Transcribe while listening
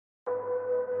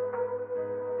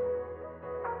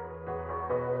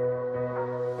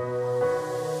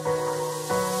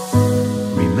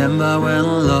Remember when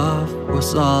love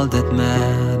was all that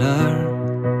mattered?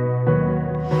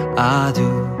 I do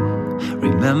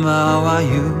remember how I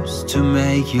used to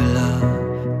make you laugh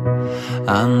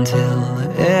until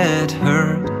it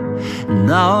hurt.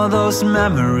 Now those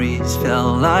memories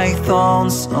felt like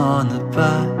thorns on a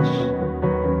patch,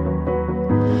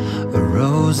 a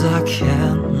rose I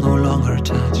can no longer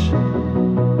touch.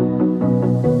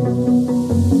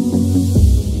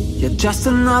 You're just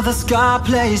another scar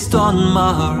placed on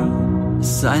my heart, a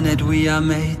sign that we are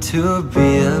made to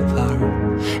be apart.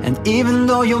 And even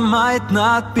though you might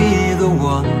not be the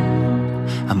one,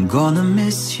 I'm gonna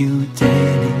miss you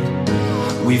daily.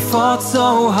 We fought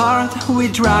so hard, we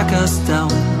dragged us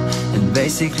down, and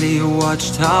basically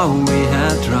watched how we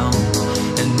had drowned.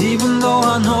 And even though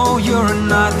I know you're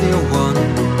not the one,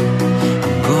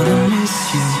 I'm gonna miss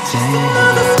you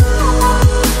daily.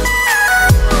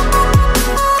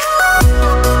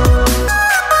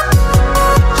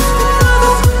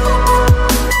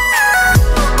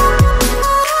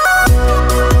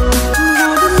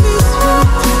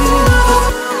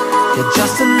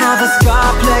 Just another scar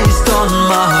placed on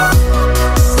my heart,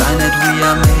 a sign that we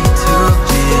are made to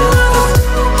be apart.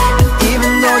 And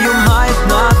even though you might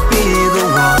not be the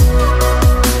one,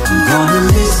 I'm gonna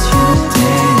miss you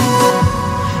daily.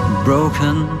 I'm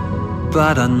broken,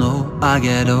 but I know I'll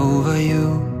get over you.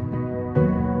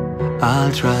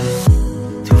 I'll try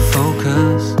to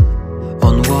focus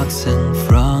on what's in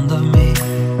front of me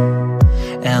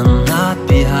and not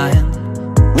behind.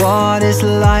 What is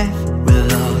life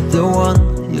without the one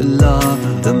you love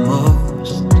the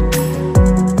most?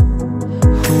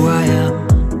 Who I am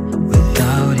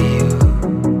without you.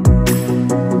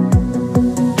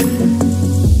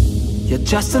 You're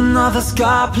just another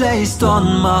scar placed on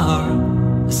my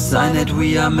heart, a sign that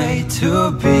we are made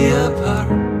to be apart.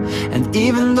 And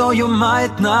even though you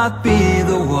might not be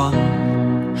the one,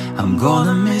 I'm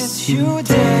gonna miss you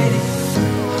daily.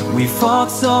 We fought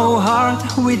so hard,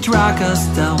 we dragged us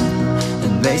down,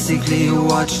 and basically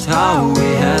watched how we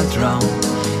had drowned.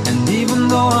 And even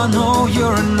though I know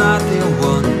you're not the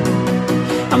one,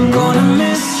 I'm gonna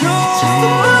miss you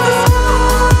daily.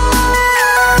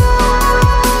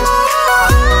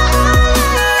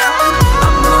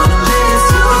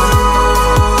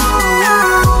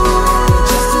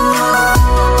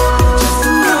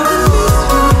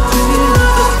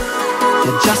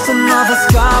 Just another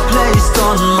scar placed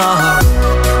on my heart,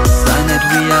 a sign that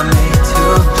we are made to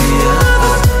be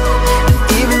apart. And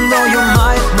even though you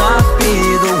might not be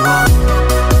the one,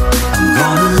 I'm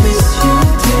gonna miss you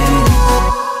daily.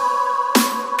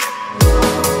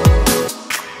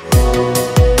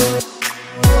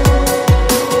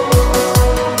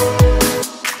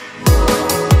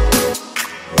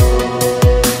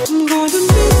 I'm gonna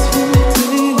miss you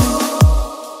daily.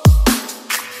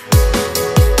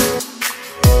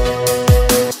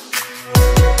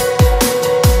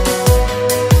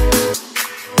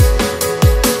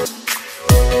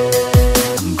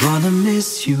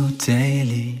 Miss you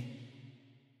daily.